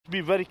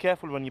be very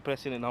careful when you're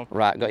pressing it now.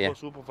 Right, got you. Go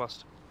super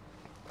fast.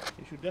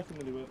 It should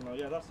definitely work now.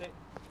 Yeah, that's it.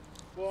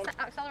 Go on.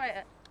 Accelerate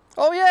it.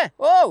 Oh yeah.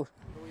 Oh.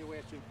 Who are you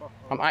waiting for?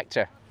 I'm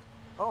actor.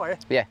 Oh, yeah.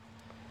 Yeah.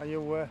 Are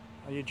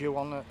you due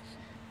on it?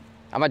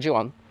 Am I due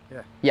on?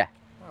 Yeah. Yeah.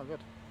 Oh, good.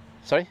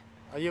 Sorry?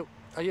 Are you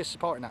a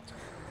supporting actor?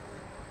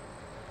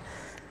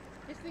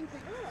 Just thinking,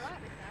 oh, I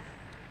like this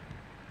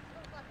now.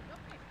 Looks like a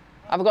ducky.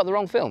 Have I got the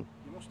wrong film?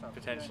 You must have.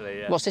 Potentially,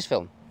 yeah. What's this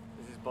film?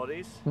 This is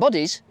Bodies?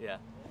 Bodies? Yeah.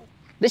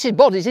 This is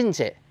Bodies, isn't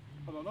it?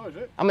 I don't know, is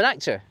it? I'm an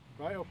actor.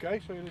 Right,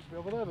 okay, so you need to be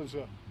over there then,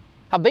 sir.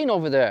 I've been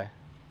over there.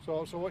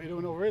 So what are you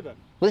doing over here then?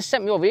 Well, they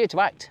sent me over here to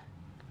act.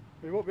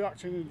 You won't be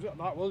acting in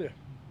that, will you?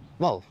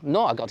 Well,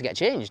 no, I've got to get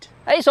changed.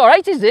 Hey, it's all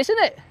right, is this,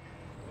 isn't it?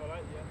 All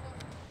right,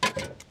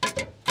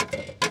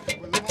 yeah.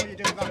 Well, the more you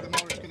do that, the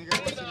more it's going to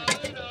get worse,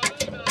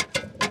 isn't it?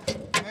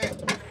 Hey.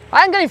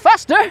 I ain't getting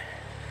faster.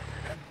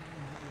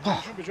 You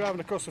shouldn't be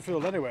driving across the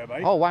field anyway,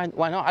 mate. Oh, why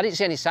not? I didn't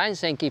see any signs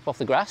saying keep off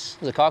the grass.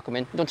 There's a car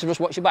coming. Don't you just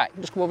watch your back?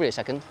 Just come over here a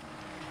second.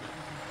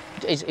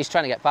 He's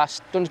trying to get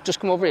past. Don't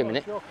just come over here a minute.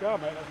 It's your car,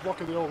 mate. That's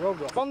blocking the whole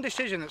road off. One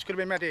decision that's going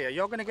to be made here.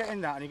 You're going to get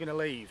in that and you're going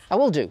to leave. I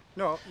will do.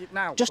 No,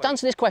 now. Just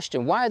answer this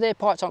question. Why are they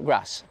parked on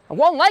grass? And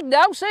one leg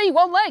now, see?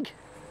 One leg.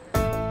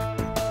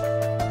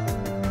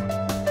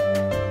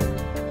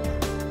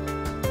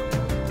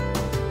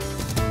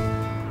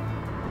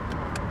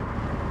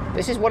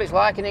 This is what it's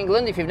like in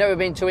England if you've never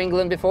been to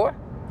England before.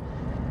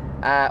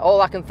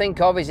 All I can think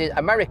of is in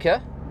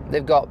America,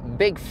 they've got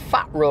big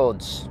fat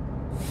roads.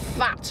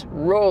 Fat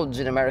roads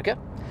in America.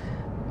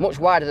 Much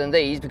wider than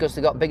these because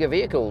they've got bigger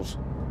vehicles.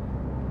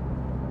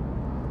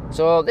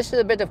 So this is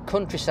a bit of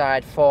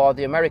countryside for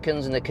the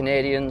Americans and the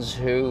Canadians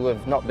who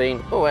have not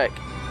been... Oh heck.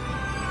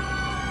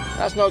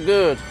 That's not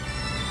good.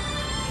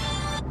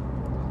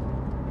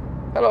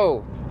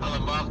 Hello. Hello,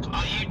 Mark.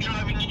 Are you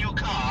driving in your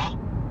car?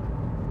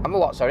 I'm a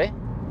what, sorry?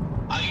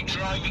 Are you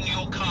driving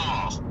your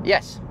car?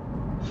 Yes.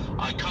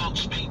 I can't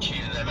speak to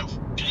you then.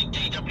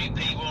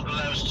 DWP won't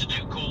allow us to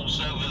do calls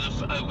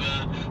over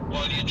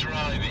while you're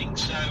driving.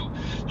 So,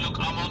 look,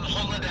 I'm on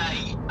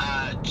holiday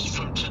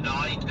from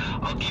tonight.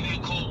 I'll give you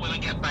a call when I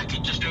get back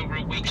in just over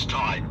a week's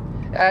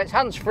time. It's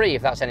hands-free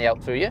if that's any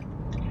help through you.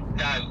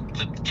 No,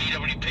 the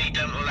DWP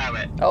don't allow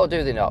it. Oh,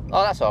 do they not?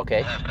 Oh, that's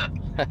okay.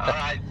 All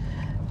right.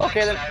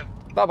 Okay Thanks then. now.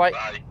 Bye-bye.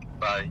 Bye.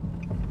 Bye.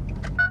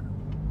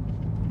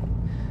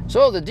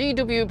 So the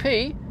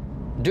DWP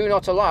do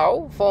not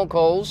allow phone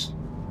calls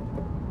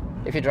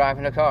if you're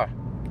driving a car,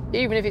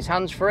 even if it's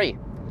hands-free.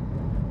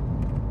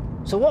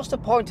 So what's the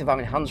point of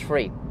having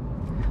hands-free?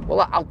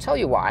 Well, I'll tell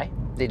you why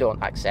they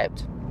don't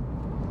accept.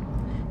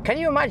 Can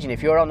you imagine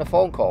if you're on a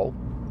phone call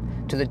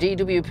to the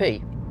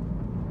DWP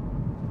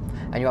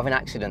and you have an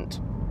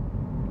accident?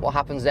 What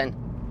happens then?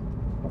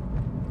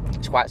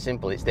 It's quite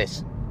simple, it's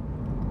this.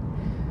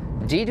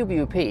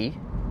 DWP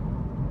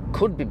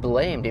could be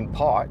blamed in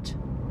part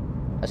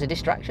as a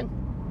distraction.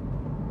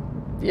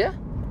 Yeah?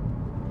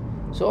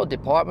 So,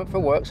 Department for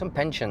Works and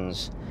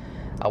Pensions.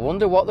 I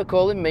wonder what they're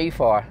calling me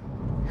for.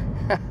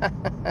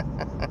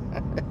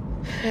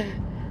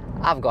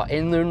 I've got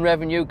Inland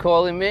Revenue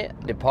calling me,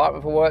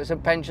 Department for Works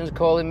and Pensions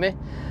calling me.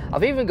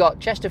 I've even got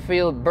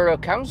Chesterfield Borough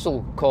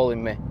Council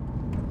calling me.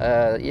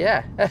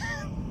 Yeah,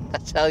 I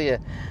tell you,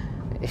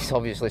 it's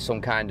obviously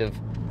some kind of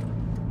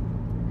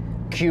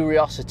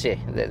curiosity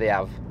that they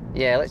have.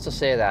 Yeah, let's just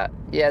say that.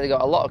 Yeah, they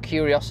got a lot of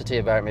curiosity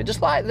about me,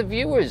 just like the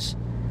viewers.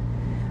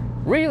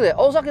 Really,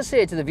 all I can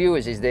say to the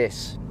viewers is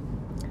this.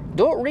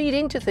 Don't read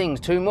into things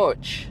too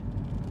much.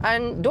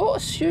 And don't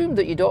assume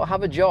that you don't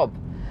have a job.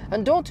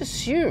 And don't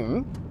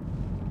assume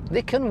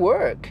they can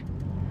work.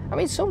 I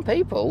mean, some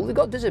people, they've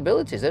got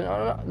disabilities. They're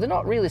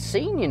not really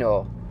seen, you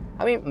know.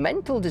 I mean,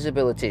 mental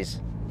disabilities,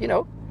 you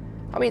know.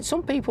 I mean,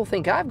 some people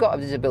think I've got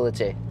a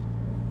disability.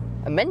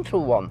 A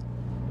mental one.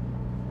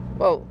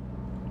 Well,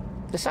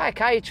 the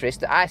psychiatrists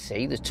that I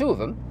see, there's two of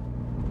them,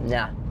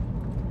 nah.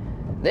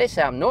 They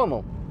say I'm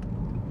normal.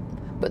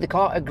 But they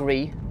can't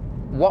agree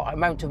what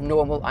amount of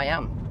normal I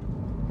am.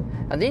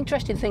 And the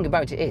interesting thing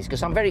about it is,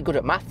 because I'm very good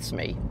at maths,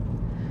 me,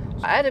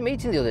 I had a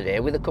meeting the other day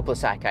with a couple of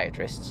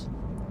psychiatrists,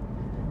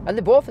 and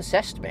they both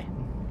assessed me,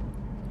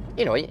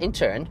 you know, in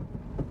turn.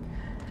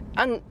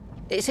 And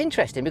it's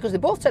interesting because they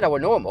both said I were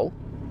normal,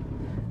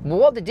 but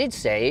what they did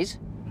say is,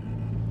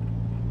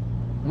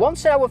 one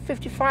said I was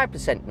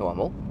 55%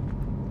 normal,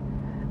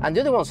 and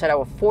the other one said I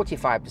was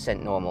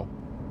 45% normal.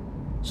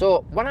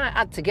 So when I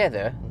add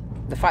together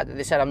the fact that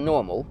they said I'm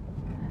normal,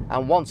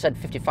 and one said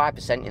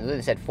 55% and the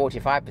other said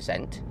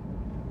 45%,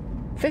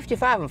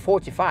 55 and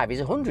 45 is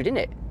 100, isn't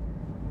it?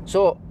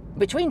 So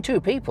between two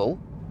people,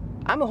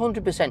 I'm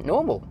 100%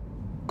 normal,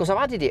 because I've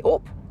added it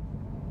up.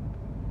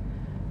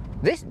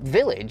 This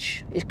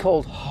village is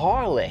called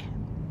Harley.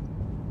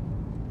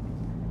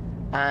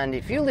 And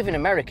if you live in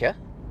America,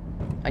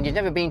 and you've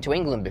never been to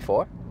England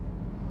before,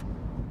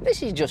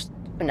 this is just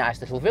a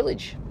nice little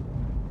village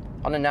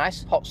on a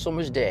nice hot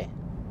summer's day.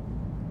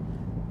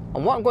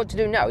 And what I'm going to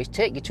do now is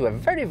take you to a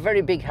very,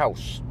 very big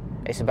house.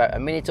 It's about a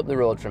minute up the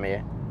road from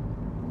here.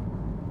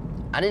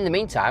 And in the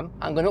meantime,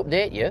 I'm going to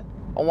update you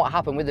on what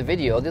happened with the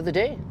video the other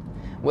day.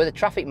 where the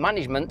traffic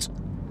management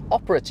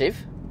operative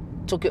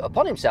took it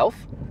upon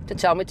himself to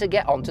tell me to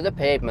get onto the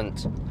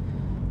pavement.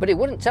 But he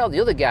wouldn't tell the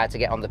other guy to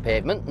get on the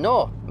pavement.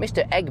 No,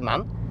 Mr.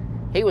 Eggman,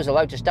 he was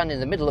allowed to stand in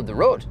the middle of the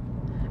road.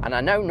 And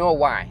I now know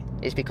why.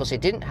 It's because he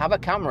didn't have a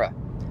camera.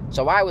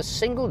 So I was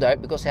singled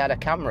out because he had a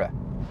camera.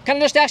 Can I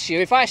just ask you,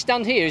 if I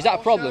stand here, is that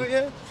a problem? I'll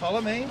show you.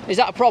 Follow me. Is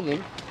that a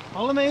problem?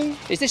 Follow me.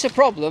 Is this a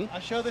problem? I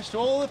show this to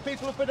all the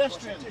people of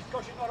pedestrians.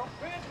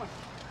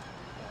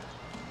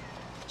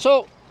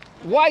 So,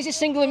 why is he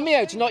singling me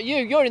out and not you?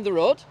 You're in the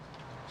road.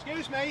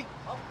 Excuse me.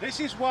 This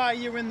is why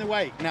you're in the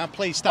way. Now,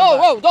 please stand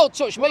back. Whoa, don't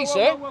touch me,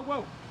 sir.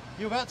 Whoa.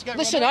 You're about to get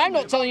Listen, run over. I'm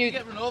not telling you...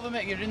 Get run over,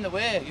 mate, you're in the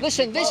way.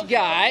 Listen, this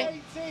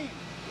guy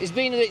is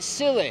being a bit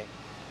silly.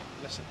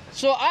 Listen.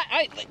 So,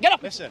 I get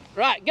off. Listen.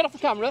 Right, get off the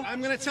camera.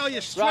 I'm going to tell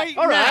you straight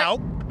all right. now.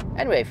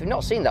 Anyway, if you've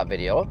not seen that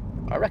video,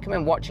 I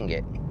recommend watching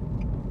it.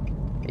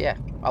 Yeah,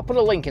 I'll put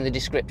a link in the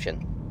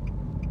description.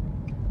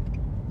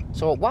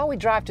 So while we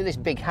drive to this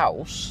big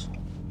house,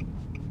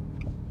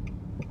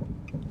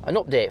 an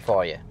update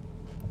for you.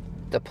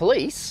 The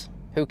police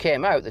who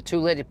came out, the two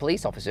lady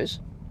police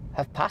officers,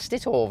 have passed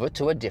it over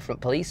to a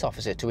different police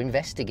officer to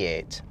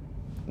investigate.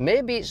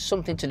 Maybe it's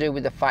something to do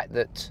with the fact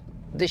that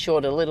they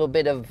showed a little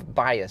bit of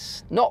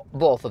bias. Not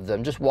both of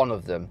them, just one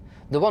of them.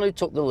 The one who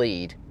took the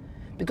lead.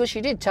 Because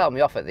she did tell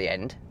me off at the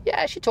end.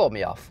 Yeah, she told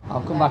me off.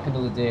 I'll come back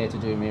another day to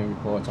do my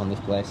report on this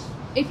place.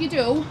 If you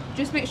do,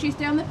 just make sure you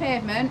stay on the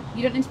pavement.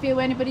 You don't interfere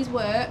with anybody's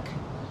work,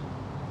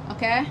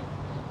 okay?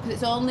 Because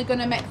it's only going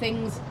to make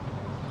things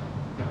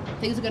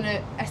are going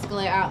to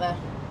escalate out there.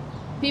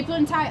 People are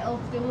entitled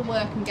to do the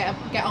work and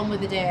get on with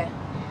the day.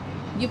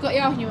 You've got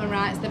your human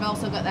rights, they've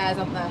also got theirs,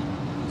 haven't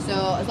they?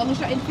 So as long as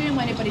you're not interfering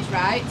with anybody's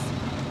rights,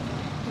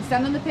 you can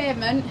stand on the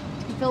pavement,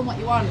 you can film what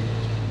you want.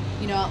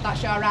 You know,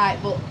 that's your right,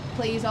 but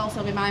please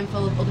also be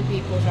mindful of other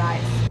people's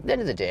rights. At the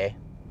end of the day,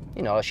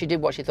 you know, she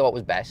did what she thought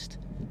was best,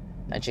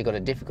 and she got a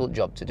difficult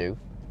job to do.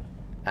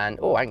 And,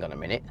 oh, hang on a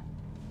minute.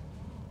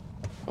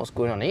 What's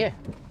going on here?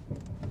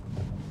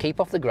 Keep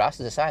off the grass.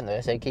 There's a sign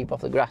there saying keep off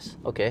the grass.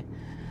 Okay.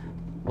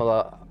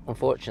 Well,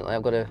 unfortunately,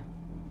 I've got to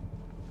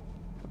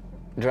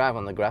drive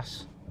on the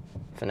grass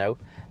for now.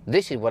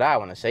 This is what I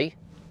want to see.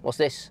 What's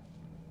this?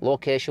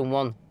 Location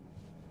 1.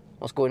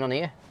 What's going on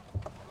here?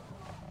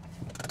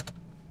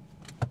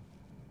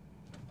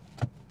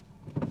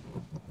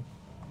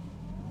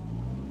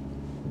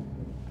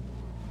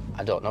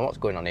 I don't know what's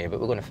going on here, but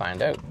we're going to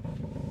find out.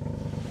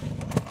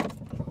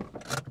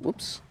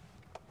 Whoops.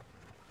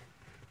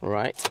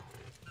 Right.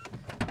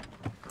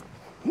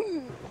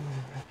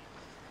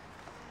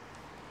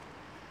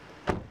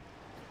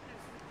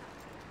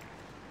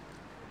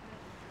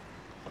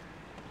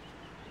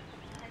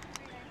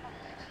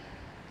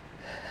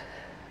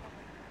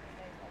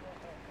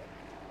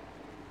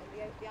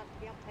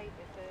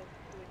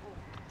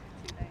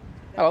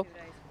 Hello.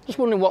 Just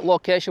wondering what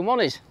location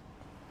 1 is.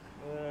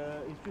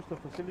 It's just a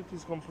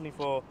facilities company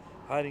for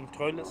hiring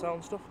toilets out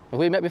and stuff. Have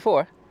we met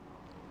before?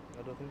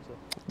 I don't think so.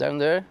 Down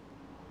there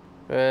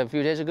a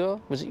few days ago?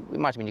 Was it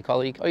might have been your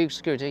colleague. Are you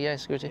security? Yeah,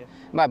 security. Yeah.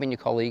 Might have been your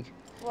colleague.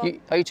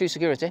 Are you two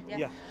security?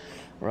 Yeah.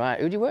 Right,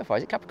 who do you work for?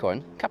 Is it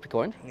Capricorn?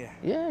 Capricorn? Yeah.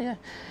 Yeah.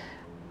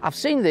 I've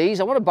seen these,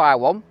 I want to buy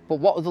one, but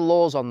what are the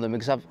laws on them?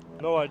 Because I've...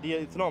 No idea,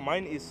 it's not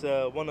mine, it's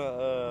one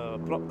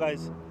of prop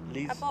guys,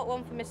 Lee's. I bought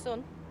one for my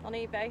son on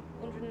eBay,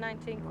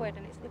 119 quid,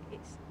 and it's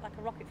like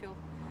a rocket fuel.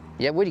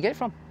 Yeah, where'd you get it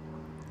from?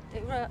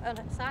 It was on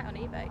a site on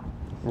eBay.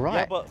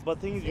 Right. Yeah, but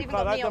thing is, you even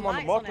can't got drive them on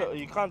the neon lights on motor. it.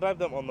 You can't drive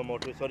them on the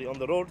motor. Sorry, on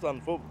the roads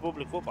and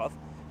public footpath.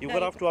 You're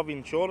gonna have to have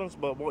insurance,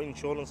 but what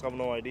insurance? I have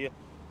no idea.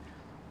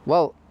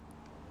 Well,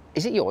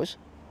 is it yours?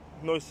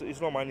 No,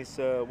 it's not mine. It's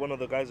one of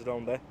the guys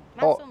down there.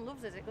 My son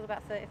loves it. It goes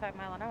about 35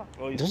 miles an hour.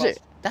 Oh, he's Does fast.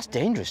 it? That's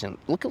dangerous. And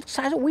look at the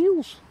size of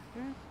wheels.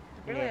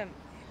 Brilliant.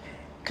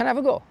 Can I have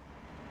a go?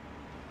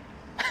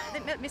 I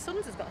think my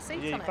son's has got a seat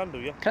Yeah, you on it. can do,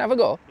 yeah. Can I have a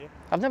go? Yeah.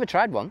 I've never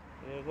tried one.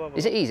 Yeah, go have a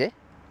Is it look. easy?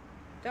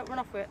 Don't run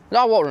off with it. No,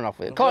 I won't run off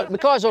with it. The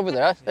car's over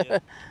there. Yeah.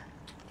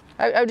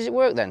 How does it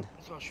work then?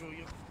 So I'll show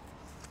you.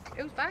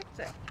 Who's backed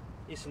it?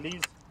 It's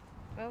Lee's.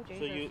 Oh, Jesus.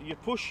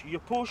 So you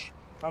push,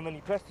 and then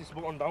you press this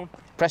button down.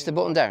 Press the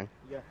button down.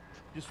 Yeah.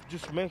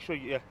 Just make sure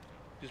you,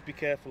 just be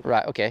careful.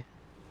 Right, okay.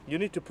 You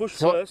need to push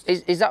So first.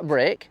 is that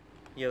brake?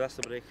 Yeah, that's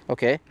the brake.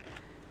 Okay.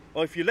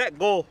 Or if you let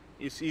go,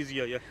 it's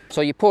easier, yeah.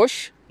 So you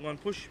push Go on,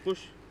 push.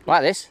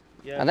 like this,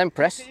 Yeah. and then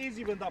press. It's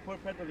easy with that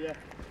pedal, yeah.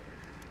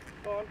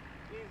 Go on,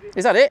 easy.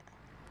 Is that it?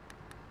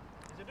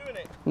 Is it doing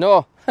it?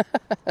 No.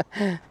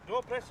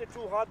 Don't press it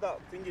too hard, that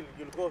thing,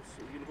 you'll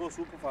go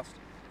super fast.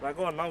 Right,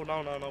 go on,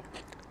 now.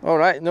 All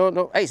right.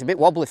 No. Hey, it's a bit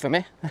wobbly for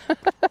me. You're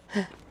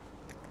a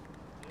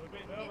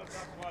bit nervous, that's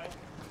why.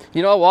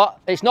 You know what?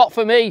 It's not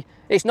for me.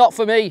 It's not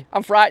for me.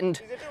 I'm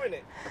frightened. Is it doing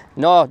it?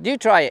 No. Do you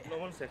try it? No,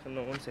 one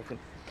second.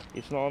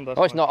 It's not on, that's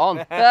Oh, it's fine. not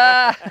on.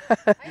 I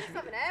used to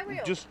have an air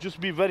wheel. Just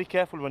be very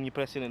careful when you're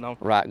pressing it now.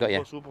 Right, got you.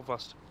 Go super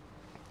fast.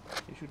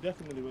 It should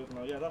definitely work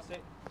now. Yeah, that's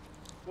it.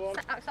 Go on.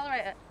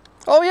 Accelerate it.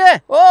 Oh yeah.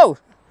 Oh.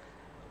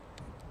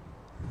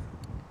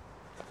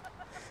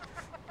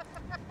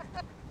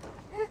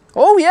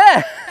 Oh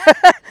yeah.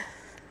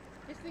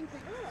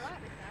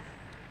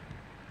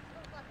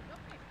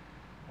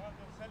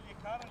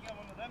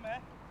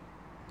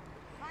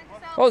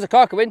 Oh, there's a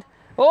car coming.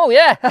 Oh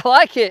yeah, I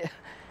like it.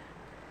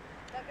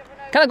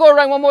 Can I go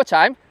around one more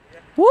time? Yeah.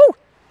 Woo!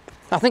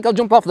 I think I'll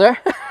jump off there.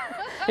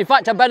 In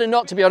fact, I better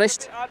not, to be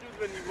honest.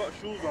 When you've got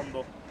shoes on,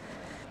 though.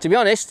 To be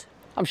honest,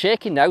 I'm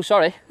shaking now,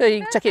 sorry.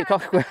 You take it,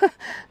 cock. My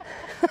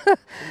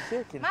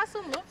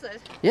son loves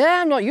it.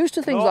 Yeah, I'm not used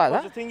to things like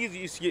that. The thing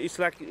is, it's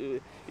like,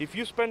 if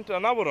you spent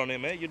an hour on it,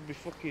 mate, you'd be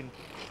fucking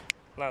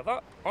like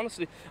that.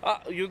 Honestly,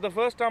 the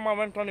first time I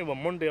went on it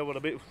on Monday, I was a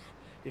bit,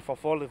 if I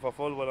fall, but I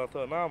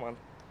thought, nah, man.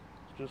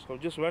 I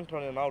just went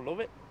on it and I love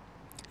it.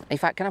 In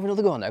fact, can I have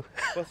another go now?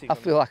 I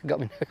feel like I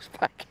got my nose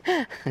back.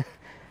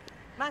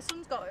 My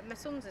son's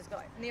has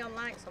got neon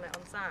lights on it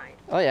on the side.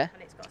 Oh yeah.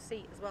 And it's got a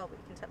seat as well, but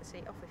you can take the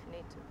seat off if you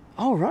need to.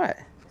 Oh right.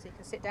 So you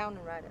can sit down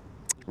and ride it.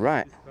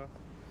 Right.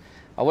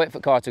 I'll wait for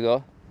the car to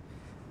go.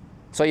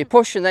 So you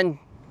push and then...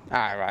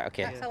 Ah, right,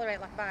 okay.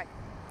 Accelerate like a bike.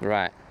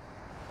 Right.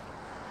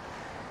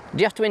 Do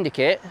you have to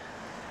indicate?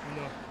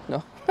 No.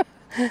 No?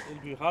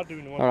 It'll be hard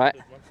doing one. All right.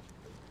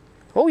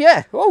 Oh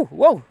yeah. Oh,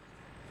 whoa.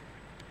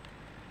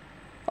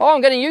 Oh,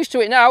 I'm getting used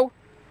to it now.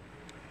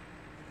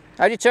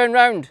 How do you turn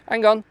round?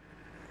 Hang on.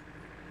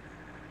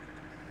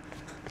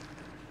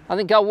 I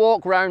think I'll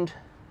walk round.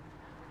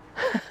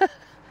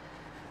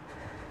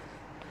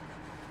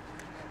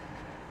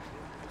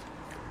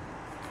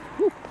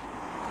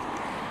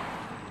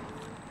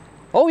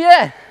 Oh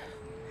yeah.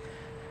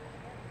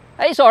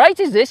 Hey, it's all right,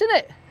 is this, isn't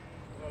it?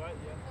 All right,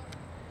 yeah.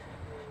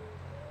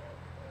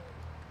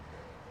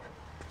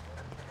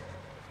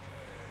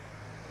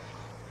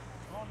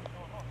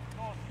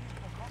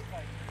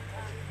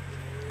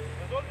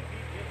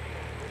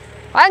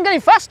 I ain't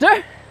getting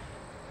faster.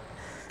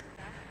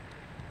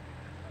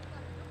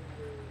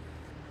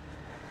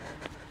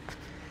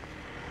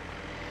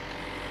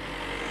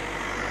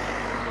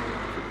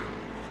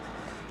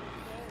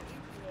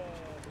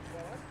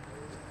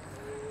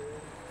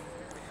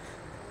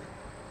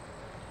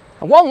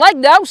 And one leg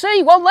now,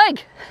 see, one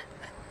leg.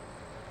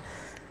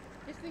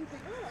 Just thinking,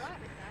 oh, I like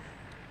this guy.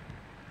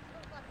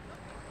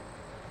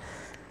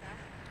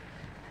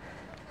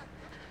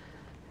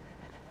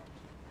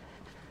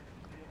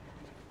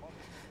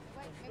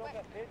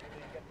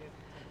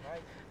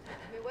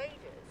 My wages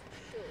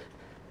should,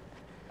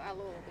 I'll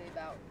all be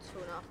about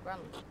 £2.5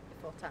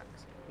 before tax.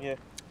 Yeah.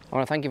 I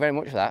want to thank you very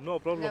much for that. No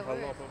problem, No pal,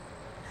 no worries. problem.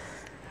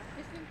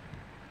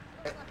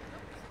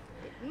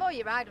 The more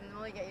you ride them, the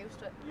more you get used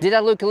to it. Did I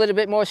look a little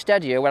bit more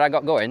steadier when I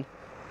got going?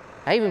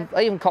 I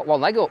even cocked one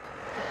leg up.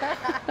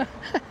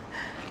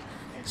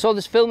 So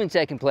there's filming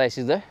taking place,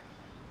 is there?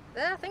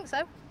 Yeah, I think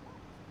so.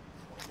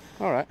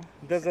 All right.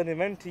 There's an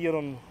event here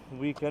on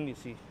weekend, you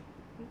see.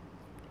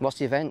 What's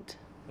the event?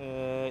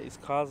 It's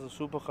cars and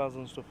supercars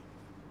and stuff.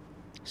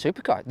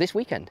 Supercar, this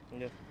weekend?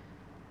 Yeah.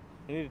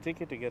 You need a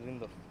ticket to get in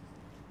there.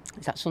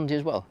 Is that Sunday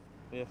as well?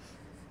 Yeah.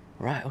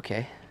 Right,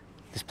 okay.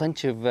 There's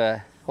plenty of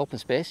open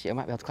space. You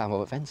might be able to climb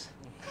over the fence.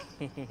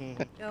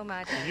 Oh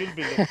my God. You'll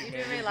be lucky. You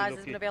do realise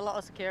there's going to be a lot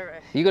of security.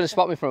 You're going to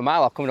spot me from a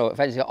mile off coming over the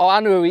fence. You go, oh, I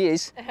know who he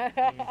is.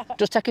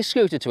 Just take a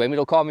scooter to him,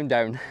 it'll calm him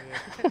down.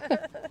 Yeah.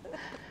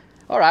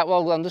 All right,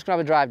 well, I'm just going to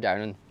have a drive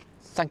down and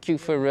thank you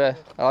for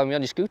allowing me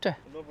on your scooter.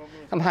 No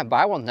problem. I might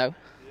buy one now.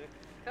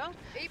 Cool.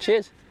 eBay.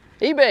 Cheers.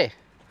 eBay.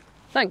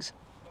 Thanks.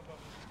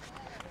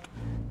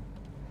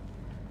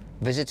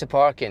 Visitor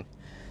parking.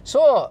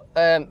 So,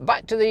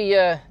 back to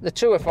the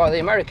tour for the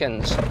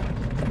Americans.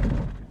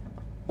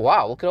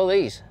 Wow, look at all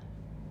these.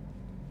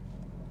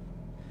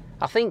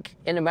 I think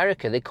in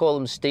America they call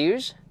them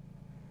steers.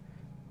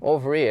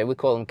 Over here we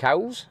call them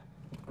cows,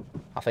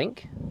 I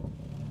think.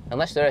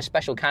 Unless they're a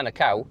special kind of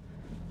cow.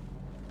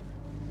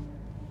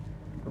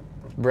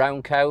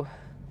 Brown cow,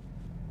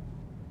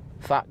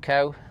 fat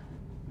cow,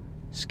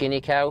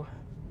 skinny cow.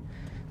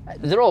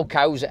 They're all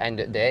cows at the end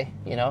of the day,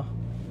 you know.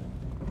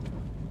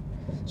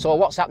 So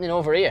what's happening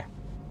over here?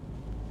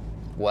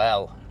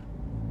 Well,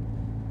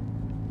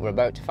 we're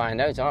about to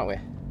find out, aren't we?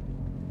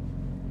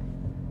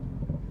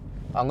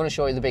 I'm going to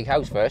show you the big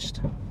house first.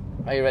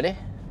 Are you ready?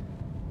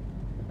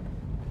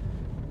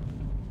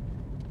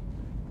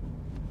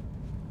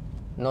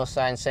 No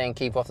sign saying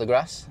keep off the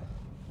grass.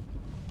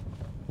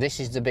 This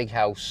is the big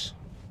house.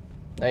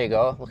 There you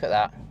go, look at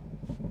that.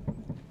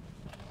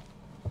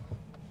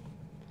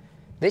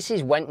 This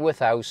is Wentworth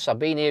House. I've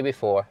been here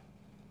before.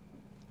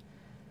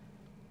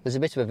 There's a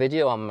bit of a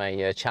video on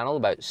my channel,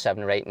 about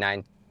 7 or 8,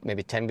 9,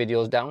 maybe 10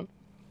 videos down.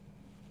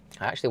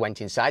 I actually went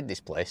inside this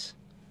place.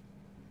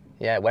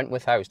 Yeah,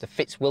 Wentworth House. The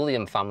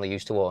Fitzwilliam family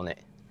used to own it.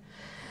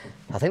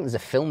 I think there's a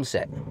film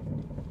set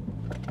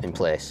in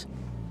place.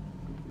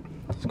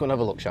 Let's go and have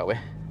a look, shall we?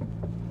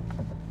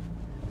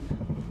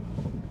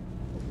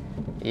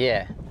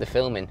 Yeah, the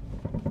filming.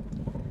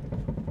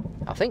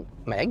 I think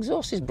my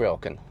exhaust is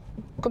broken.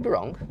 Could be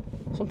wrong.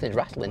 Something's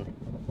rattling.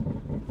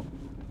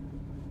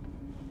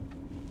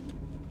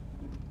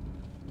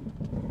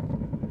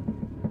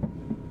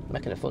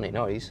 Making a funny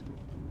noise.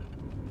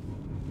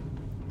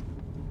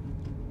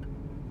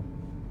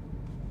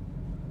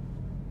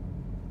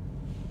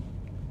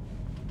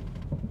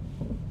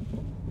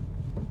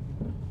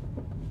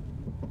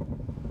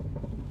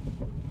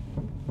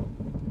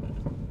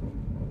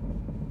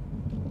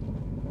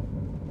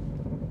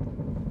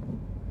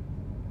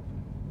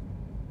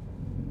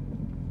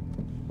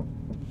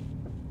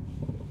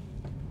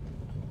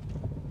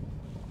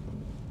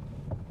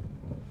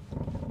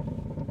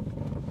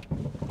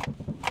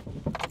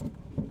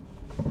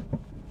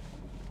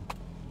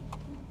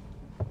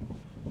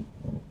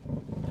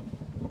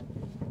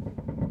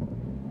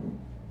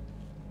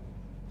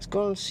 Let's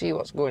go and see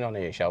what's going on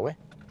here, shall we?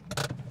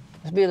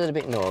 Let's be a little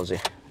bit nosy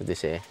with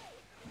this here.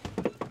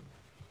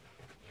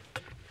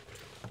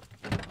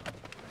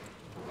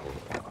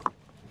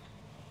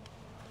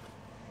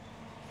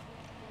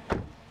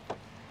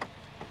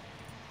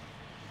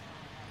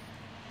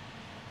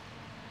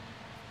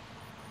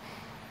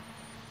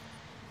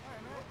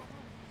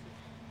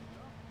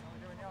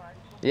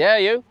 Yeah,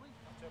 you?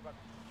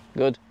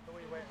 Good. Who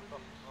are you waiting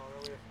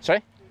for?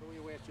 Sorry? Who are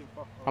you waiting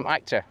for? I'm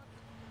actor.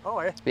 Oh,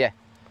 are you? Yeah.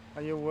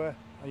 Are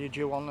you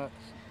due on it?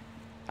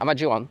 Am I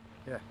due on?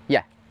 Yeah.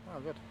 Yeah. Oh,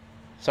 good.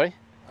 Sorry?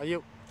 Are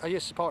you a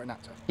supporting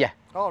actor? Yeah.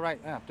 Oh, right.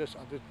 Yeah. I just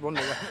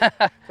wonder.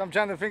 I'm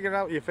trying to figure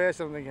out your face.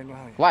 I'm thinking,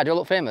 well, Why, do I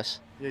look famous?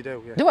 you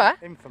do. Yeah. Do I?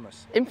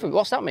 Infamous. Infamous?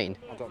 What's that mean?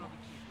 I don't know.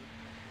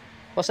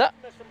 What's that?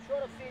 I'm sure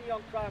I've seen you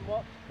on Crime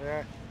Watch.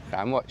 Yeah.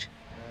 Crime Watch.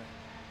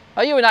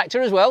 Are you an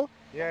actor as well?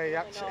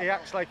 Yeah. He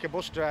acts like a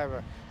bus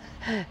driver.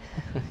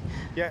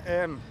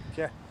 Yeah.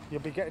 Yeah. You'll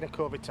be getting a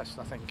COVID test,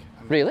 I think.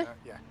 And, Really?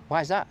 Yeah.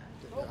 Why is that?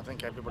 I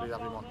think everybody's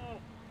having one.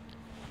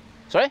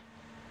 Sorry?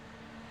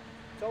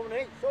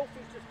 Tony, Sophie's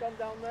just gone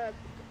down there.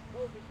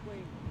 COVID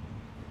queen.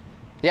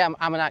 Yeah,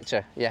 I'm an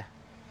actor, yeah.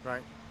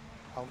 Right.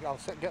 I'll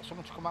get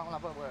someone to come out and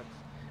have a word.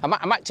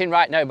 I'm acting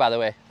right now, by the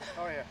way.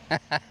 Oh,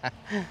 yeah.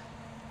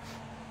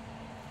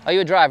 Are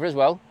you a driver as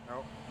well?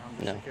 No, I'm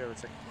just No.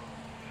 security.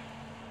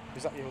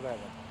 Is that you there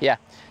then? Yeah.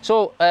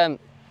 So,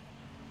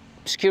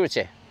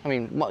 security. I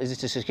mean, what is it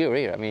to secure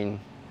here? I mean,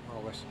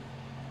 All this.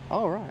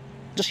 oh, right.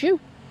 Just you?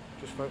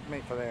 Just for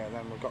me for there, and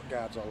then we've got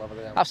guards all over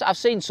there. I've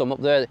seen some up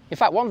there. In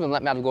fact, one of them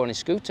let me have a go on his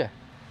scooter.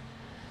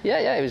 Yeah,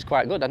 it was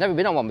quite good. I've never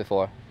been on one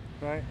before.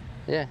 Right.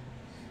 Yeah.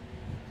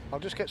 I'll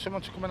just get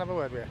someone to come and have a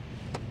word with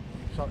you.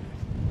 Sorry.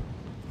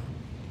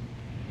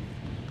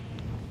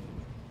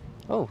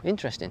 Oh,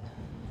 interesting.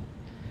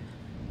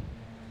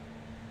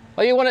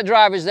 Are you one of the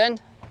drivers then?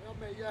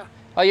 Yeah.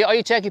 Are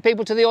you taking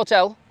people to the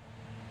hotel?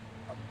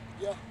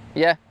 Yeah.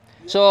 Yeah.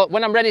 So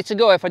when I'm ready to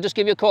go, if I just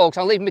give you a call,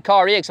 because I'm leaving my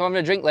car here because I'm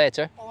having a drink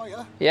later. Oh,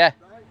 yeah. Yeah.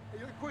 Right. Are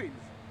you a queen?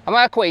 Am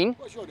I a queen?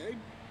 What's your name?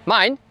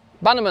 Mine?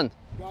 Bannerman.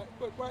 Right.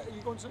 But where are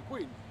you going to the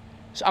queen?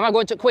 So am I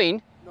going to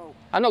Queen? No.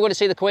 I'm not going to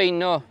see the Queen,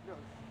 no.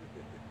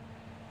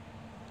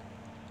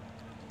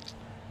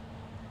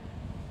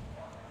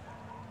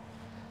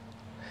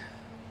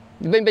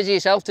 You've been busy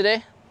yourself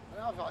today?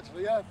 I have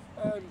actually, yeah.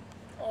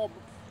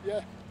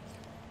 Yeah.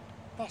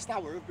 Past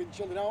hour, I've been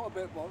chilling out a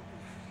bit, but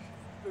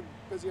been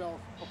busy all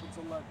up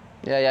until then.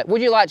 Yeah.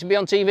 Would you like to be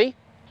on TV?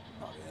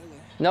 Not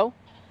really. No?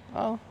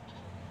 Oh.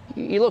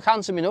 You look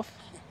handsome enough.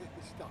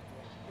 Stop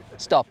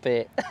it. Stop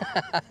it.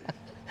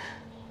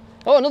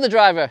 Oh, another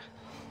driver.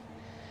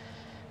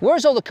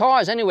 Where's all the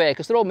cars anyway?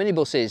 Because they're all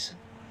minibuses.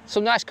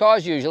 Some nice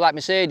cars usually, like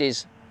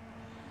Mercedes.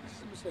 This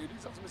is a Mercedes,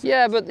 that's a Mercedes.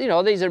 Yeah, but you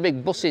know, these are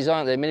big buses,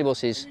 aren't they?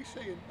 Minibuses. What are you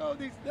saying? Oh,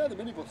 they're the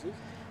minibuses.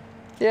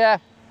 Yeah,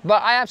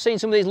 but I have seen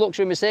some of these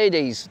luxury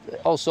Mercedes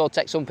also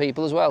take some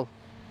people as well.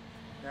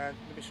 Yeah,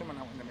 there'll be someone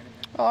out in a minute.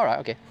 All right,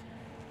 okay.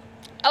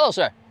 Hello,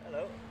 sir.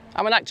 Hello.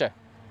 I'm an actor.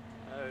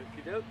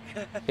 Okey-doke.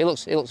 He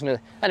looks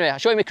familiar. Anyway, I'll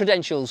show you my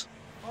credentials.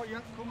 Oh, you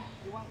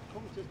won't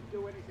come to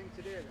do anything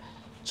today then?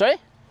 Sorry?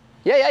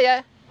 Yeah.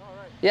 All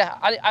right. Yeah,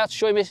 I have to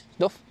show you my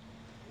stuff.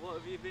 What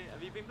have you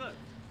been booked?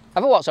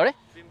 Have I what, sorry?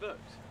 Been booked?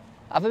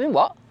 Have I been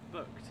what?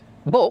 Booked?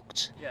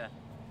 Booked? Yeah.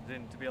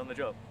 Then to be on the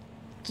job.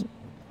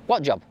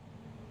 What job?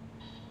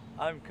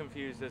 I'm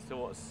confused as to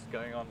what's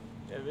going on.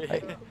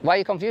 Why are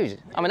you confused?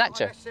 I'm an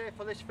actor. Let's say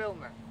for this film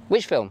then.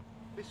 Which film?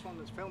 This one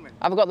that's filming.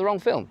 Have I got the wrong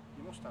film?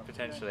 You must have.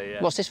 Potentially,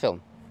 yeah. What's this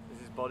film?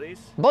 This is Bodies?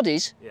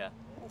 Bodies? Yeah.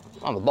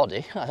 I'm a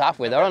body. That's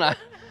halfway there, aren't I?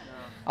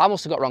 I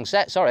must have got wrong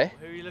set, sorry.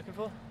 Who are you looking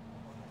for?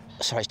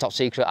 Sorry, it's top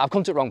secret. I've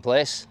come to the wrong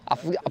place. I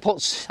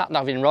put sat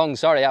nav in wrong,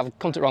 sorry. I've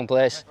come to the wrong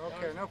place.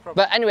 Okay, no problem.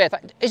 But anyway,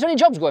 is there any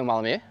jobs going while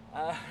I'm here?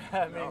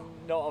 I mean,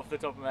 not off the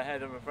top of my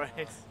head, I'm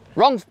afraid.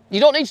 Wrong. You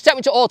don't need to take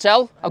me to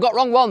hotel. I've got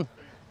wrong one.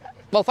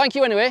 Well, thank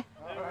you anyway.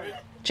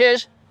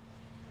 Cheers.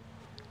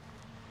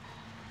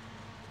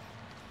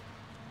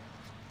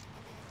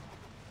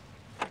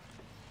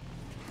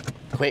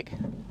 Quick,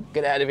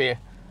 get out of here.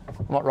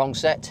 I'm not wrong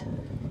set.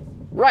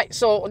 Right,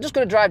 so I'm just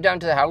going to drive down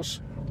to the house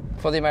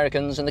for the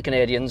Americans and the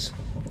Canadians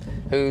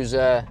who's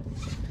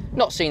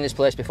not seen this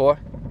place before.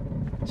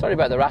 Sorry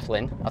about the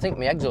rattling. I think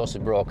my exhaust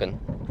is broken.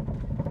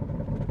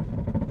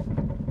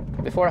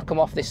 Before I come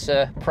off this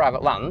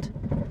private land,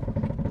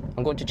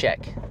 I'm going to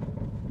check.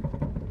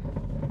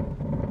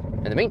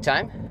 In the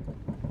meantime,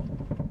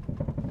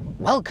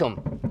 welcome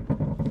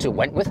to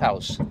Wentworth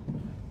House.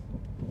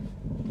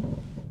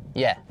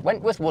 Yeah,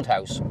 Wentworth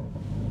Woodhouse.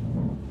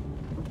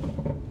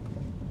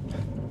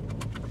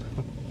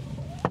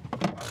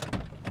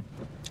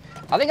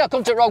 I think I've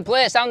come to the wrong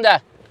place, haven't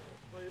I?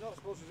 Well, you're not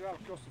supposed to drive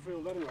across the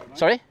field anyway, mate.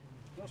 Sorry?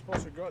 You're not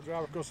supposed to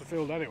drive across the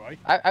field anyway.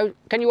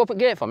 Can you open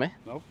the gate for me?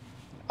 No.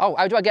 Oh,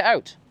 how do I get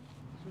out? See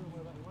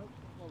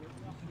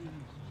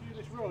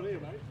this road here,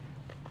 mate?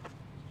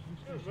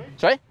 Excuse me?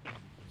 Sorry?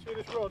 See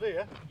this road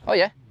here? Oh,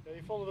 yeah. Yeah,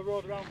 you follow the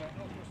road around there,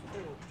 not across the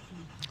field.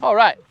 All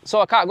right, so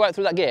I can't go out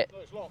through that gate. No,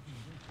 it's locked.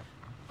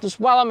 Just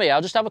while I'm here,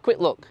 I'll just have a quick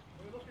look.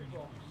 What are you looking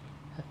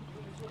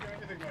for?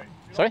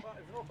 Sorry? If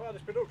you're not part of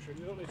this production,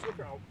 you don't need to look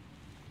it out.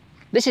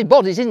 This is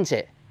bodies, isn't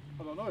it?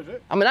 I don't know, is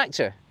it? I'm an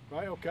actor.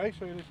 Right, okay,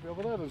 so you need to be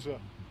over there then, sir.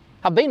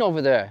 I've been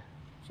over there.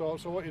 So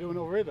what are you doing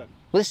over here then?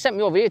 Well, they sent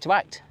me over here to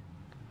act.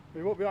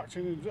 You won't be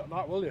acting in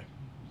that, will you?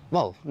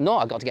 Well, no,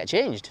 I got to get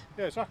changed.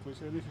 Yeah, exactly,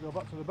 so you need to go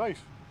back to the base.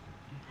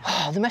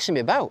 Oh, they're messing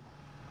me about.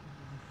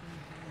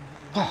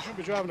 You shouldn't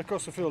be driving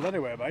across the field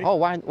anyway, mate. Oh,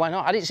 why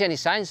not? I didn't see any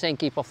signs saying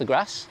keep off the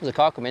grass. There's a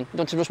car coming.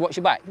 Don't you just watch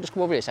your back? Just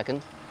come over here a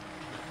second.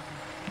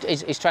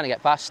 He's trying to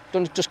get past.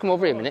 Don't just come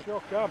over here a minute. It's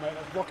your car, mate.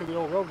 That's blocking the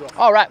whole road off.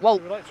 All right, well...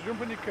 So you'd like to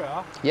jump in your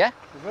car, Yeah?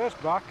 reverse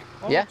back,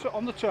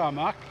 on the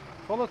tarmac,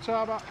 follow the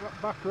tarmac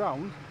back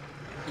round,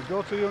 and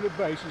go to the unit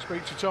base and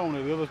speak to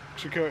Tony, the other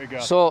security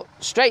guard. So,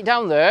 straight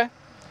down there,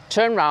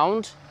 turn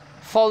round,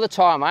 follow the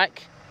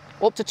tarmac,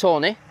 up to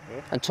Tony,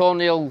 and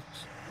Tony will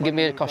give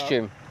me a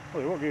costume.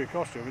 Well, he won't give you a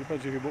costume, it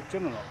depends if you're booked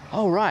in or not.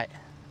 Oh, right.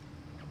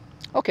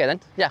 Okay then.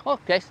 Yeah,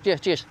 okay.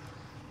 Cheers. Please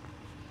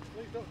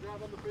don't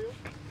drive on the field.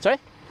 Sorry?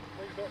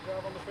 Please don't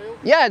drive on the field.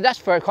 Yeah, that's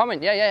fair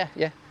comment. Yeah.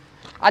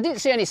 I didn't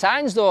see any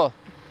signs though. Well,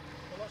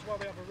 that's why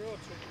we have a road,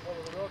 so you can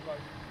follow the road,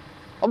 mate.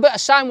 Oh, but a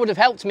sign would have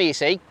helped me, you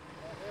see.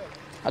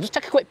 I'll just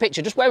take a quick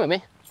picture, just bear with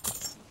me.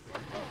 That's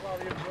why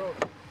we have the road.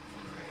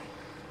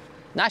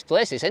 Nice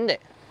place this, isn't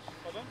it?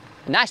 Pardon?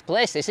 Nice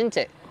place this, isn't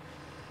it?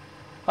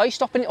 Are you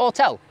stopping at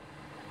hotel?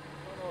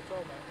 It's not an hotel,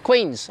 mate.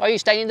 Queens, are you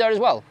staying in there as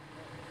well?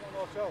 It's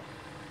not an hotel.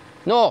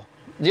 No,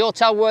 the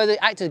hotel where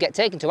the actors get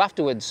taken to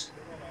afterwards.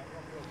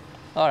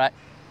 All right.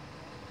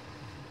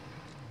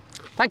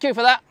 Thank you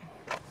for that.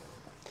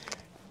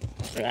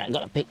 Right,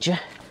 got a picture.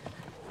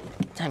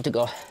 Time to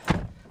go.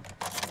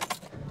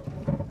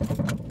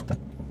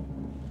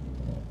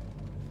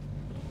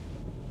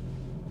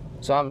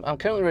 So I'm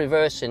currently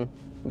reversing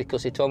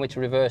because he told me to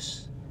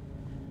reverse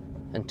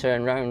and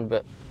turn round,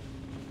 but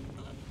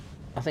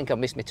I think I've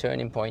missed my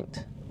turning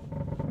point.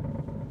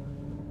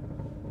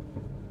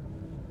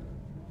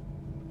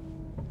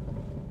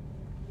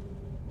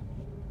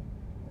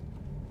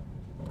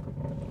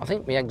 I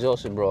think my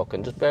exhaust is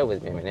broken, just bear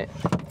with me a minute.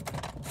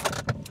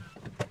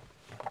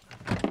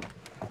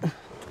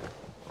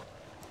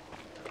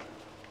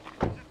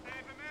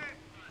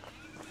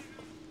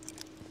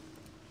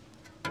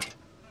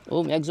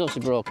 Oh, my exhaust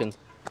is broken.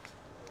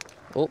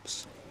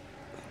 Oops.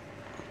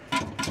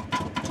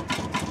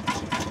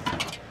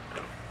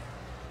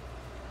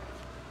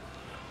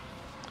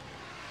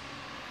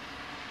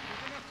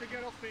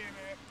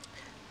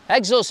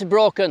 Exhaust is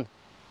broken.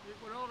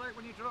 We're all right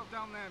when you drop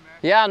down there,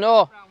 mate. Yeah, I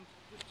know.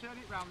 Just turn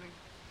it round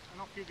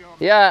and off you go.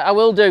 Yeah, I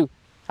will do.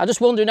 I'm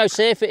just wondering how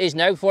safe it is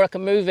now before I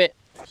can move it.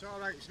 It's all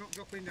right, it's not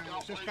dropping down,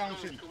 it's just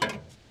bouncing.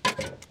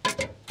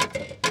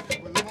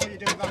 Well, the more you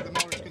do that, the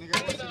more it's going to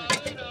get worse, isn't it?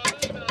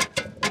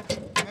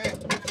 Mate,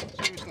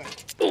 seriously,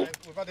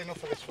 we've had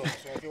enough of this fun,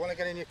 so if you want to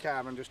get in your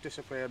car and just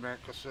disappear, mate,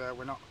 because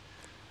we're not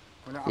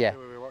happy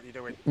with what you're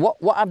doing.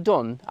 What I've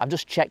done, I've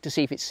just checked to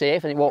see if it's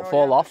safe and it won't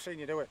fall off. I've seen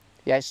you do it.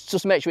 Yeah, it's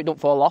just to make sure it don't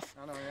fall off.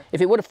 I know, yeah.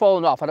 If it would have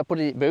fallen off, I'd have put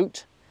it in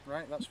boot.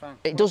 Right, that's fine.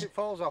 Once it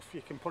falls off,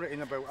 you can put it in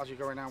the boot as you're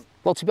going out.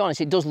 Well, to be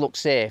honest, it does look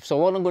safe. So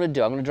what I'm going to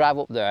do, I'm going to drive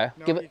up there.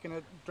 No, you're going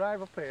to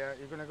drive up here,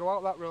 you're going to go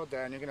out that road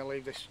there and you're going to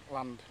leave this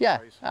land. Yeah,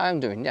 place. I'm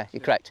doing, yeah,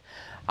 you're correct.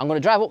 I'm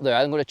going to drive up there,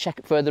 I'm going to check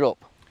it further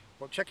up.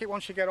 Well, check it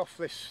once you get off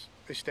this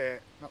estate.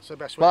 That's the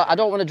best way. Well, I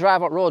don't want to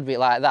drive up road bit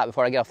like that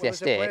before I get off the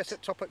estate. There's a place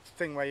at top of the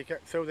thing where you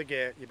get through the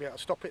gate, you'll be able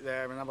to stop it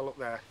there and have a look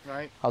there,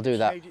 right? I'll do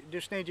that.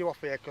 Just need you off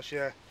here because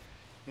you're,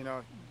 you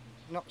know,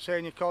 not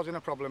saying you're causing a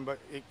problem, but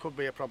it could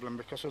be a problem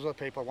because other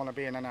people want to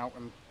be in and out,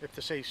 and if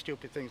they see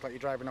stupid things like you're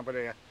driving over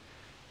here,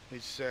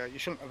 it's, you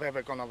shouldn't have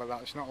ever gone over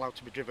that. It's not allowed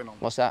to be driven on.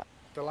 What's that?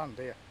 The land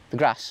here. The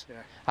grass? Yeah.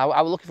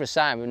 I was looking for a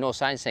sign with no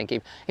sign saying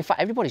keep. In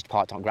fact, everybody's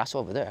parked on grass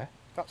over there.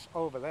 That's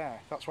over there.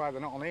 That's why they're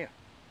not on here.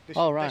 This,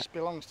 right. This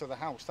belongs to the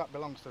house. That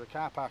belongs to the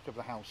car park of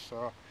the house.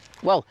 So.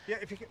 Well. Yeah.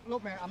 If you can,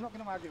 look, mate, I'm not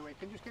going to argue with you.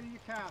 Can you just get in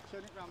your car,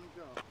 turn it round and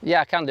go?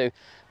 Yeah, I can do.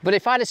 But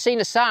if I'd have seen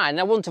a sign,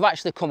 I wouldn't have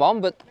actually come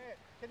on. But. Mate,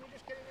 can you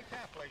just get in your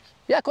car, please?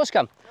 Yeah, of course I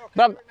can. No,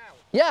 but do it now?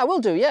 Yeah, I will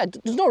do. Yeah,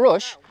 there's no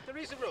rush. No,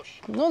 there is a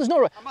rush. No, there's no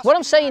rush. What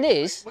I'm saying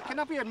is. We can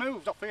have you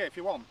moved off here if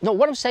you want. No,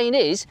 what I'm saying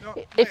is,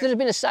 if there had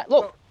been a sign,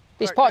 look,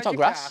 it's parked on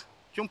grass. Car,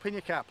 jump in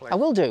your car, please. I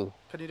will do.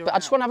 Can you do but it I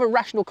just now? want to have a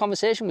rational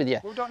conversation with you.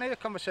 We don't need a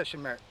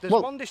conversation, mate. There's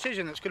Well, one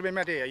decision that's going to be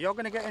made here. You're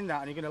going to get in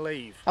that and you're going to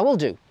leave. I will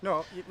do.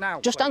 No, now.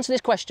 Just please. answer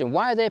this question.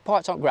 Why are they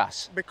parked on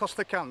grass? Because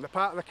they can. They're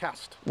part of the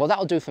cast. Well,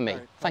 that'll do for me.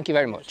 Right. Thank you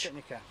very Just much. get in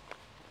your car.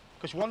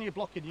 Because one, you're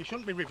blocking. You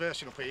shouldn't be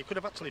reversing up here. You could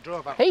have actually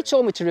drove out. He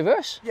told me to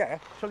reverse. Yeah,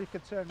 so you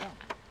could turn round.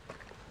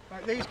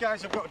 Right, these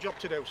guys have got a job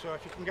to do, so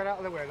if you can get out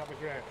of the way, that'd be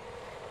great.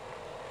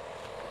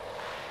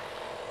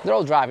 They're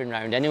all driving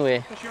round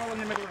anyway. Because you're in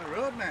the middle of the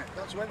road, mate.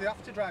 That's where they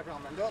have to drive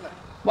round then, don't they?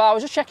 Well, I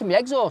was just checking my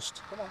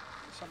exhaust. Come on,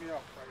 let's have you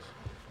off, please.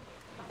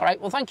 All right,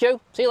 well, thank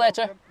you. See you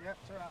later. Yeah,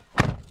 it's all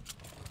right.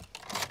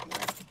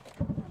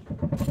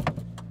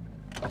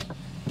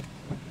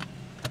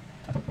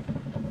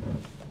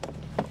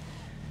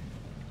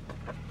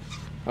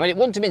 I mean, it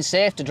wouldn't have been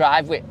safe to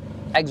drive with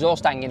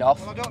exhaust hanging off.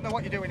 Well, I don't know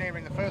what you're doing here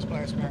in the first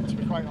place, mate, to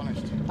be quite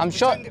honest. I'm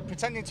sure...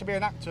 Pretending to be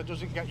an actor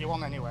doesn't get you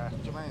on anywhere,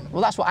 do you mean?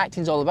 Well, that's what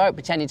acting's all about,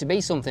 pretending to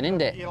be something,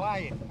 isn't it? You're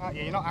lying, aren't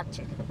you? You're not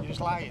acting, you're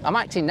just lying. I'm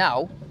acting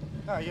now.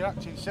 No, you're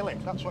acting silly,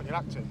 that's what you're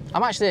acting.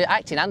 I'm actually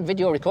acting and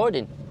video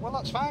recording. Well,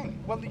 that's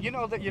fine. Well, you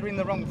know that you're in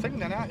the wrong thing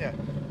then, aren't you?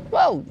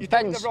 Well, You're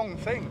depends. doing the wrong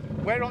thing.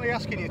 We're only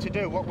asking you to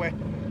do what we're...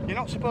 You're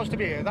not supposed to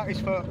be here. That is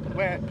for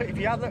where... If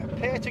you either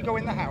pay to go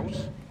in the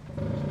house,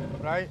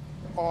 right,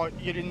 or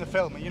you're in the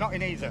film, and you're not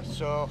in either,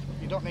 so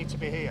you don't need to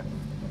be here.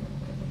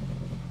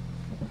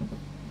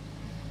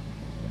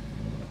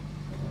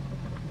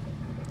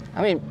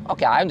 I mean,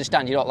 okay, I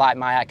understand you don't like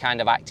my kind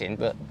of acting,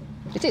 but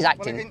it is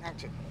acting. Well, it isn't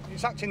acting.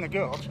 It's acting the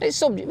good.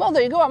 It's well,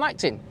 there you go, I'm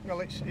acting.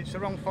 Well, it's the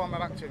wrong form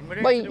of acting. We're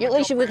here Well, to do at a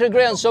least job if we for could you.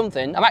 agree on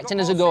something, I'm acting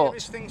as a We've got more goat.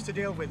 serious things to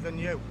deal with than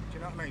you. Do you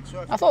know what I mean?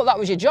 So I thought that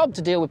was your job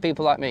to deal with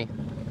people like me. It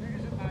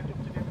isn't my job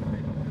to deal with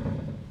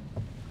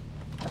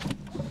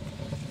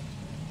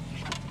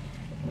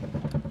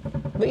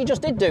people. But you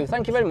just did do,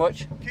 thank you very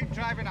much. Keep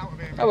driving out of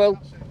here, mate. I will.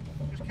 That's it.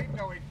 Just keep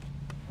going.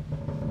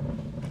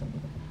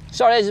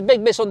 Sorry, there's a big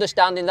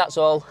misunderstanding, that's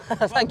all.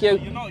 Thank you.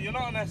 You're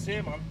not an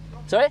SA, man.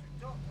 Sorry?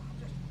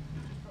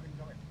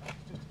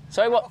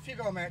 Sorry, what? Off you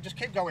go, mate. Just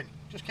keep going.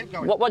 Just keep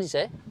going. What did you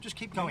say? Just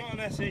keep You're going.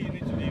 not an SA, you need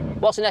to be one.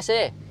 What's an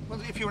SA?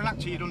 Well, if you were an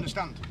actor, you'd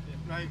understand.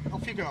 Right,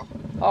 off you go.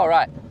 All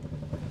right.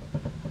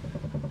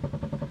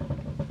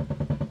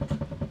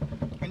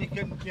 And you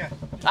can, yeah.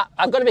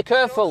 I've got to be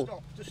careful.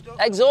 Stop. Just stop.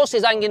 Exhaust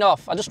is hanging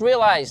off. I just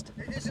realised.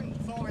 It isn't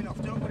falling off.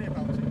 Don't worry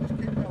about it. Just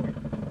keep going.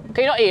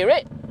 Can you not hear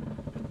it?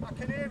 I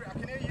can hear it. I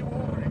can hear you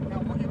over it. Now,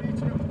 what you need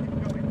to do is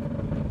keep going.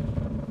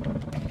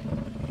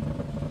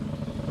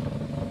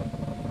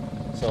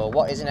 So,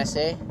 what is an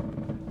SA?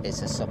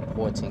 It's a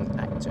supporting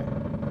actor.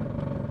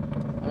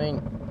 I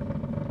mean,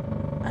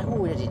 I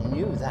already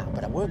knew that,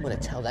 but I weren't going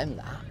to tell them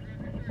that.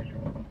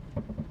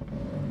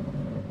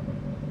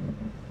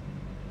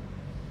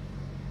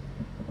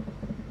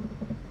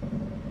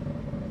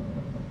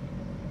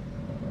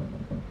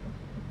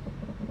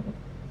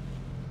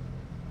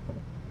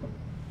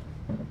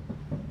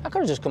 I could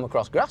have just come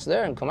across grass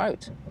there and come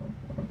out.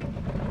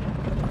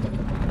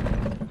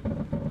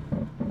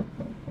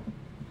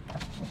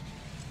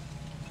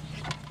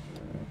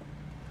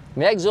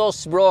 My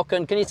exhaust's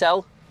broken, can you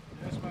tell?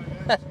 Yes, mate.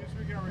 Yes,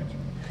 we're going.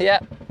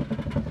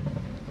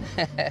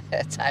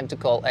 Yeah. Time to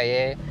call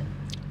AA.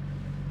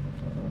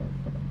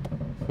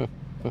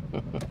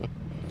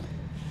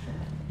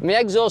 My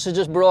exhaust is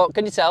just broke,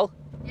 can you tell?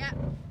 Yeah,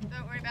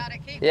 don't worry about it.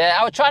 Keep. Yeah,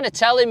 I was trying to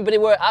tell him, but he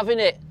weren't having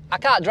it. I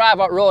can't drive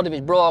out road if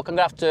it's broke. I'm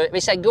gonna have to. He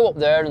said go up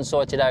there and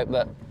sort it out,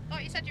 but. Oh,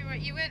 you said you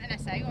weren't an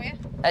SA, were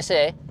you?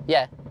 SA,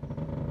 yeah.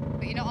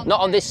 But you're not on. Not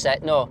on this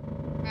set, no.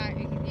 Right,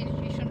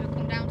 you shouldn't have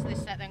come down to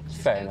this set then, because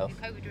Fair it's enough.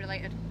 COVID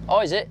related.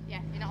 Oh, is it? Yeah,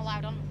 you're not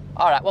allowed on.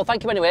 All right. Well,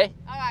 thank you anyway.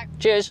 All right.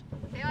 Cheers.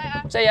 See you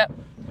later. See ya.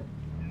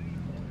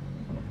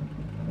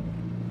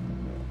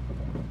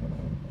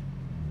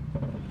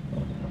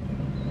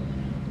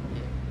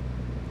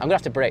 I'm gonna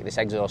have to break this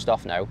exhaust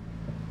off now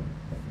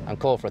and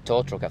call for a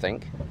tow truck, I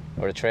think,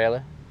 or a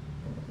trailer.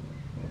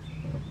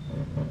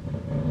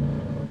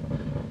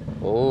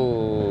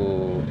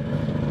 Oh,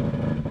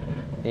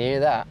 you hear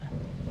that?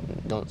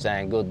 Don't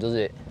sound good, does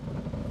it?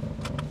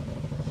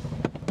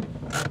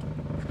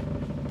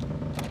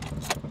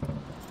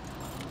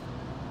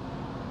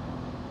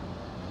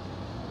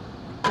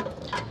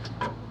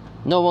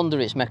 No wonder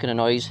it's making a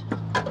noise.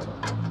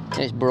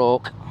 It's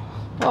broke.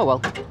 Oh well,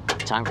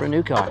 time for a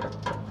new car.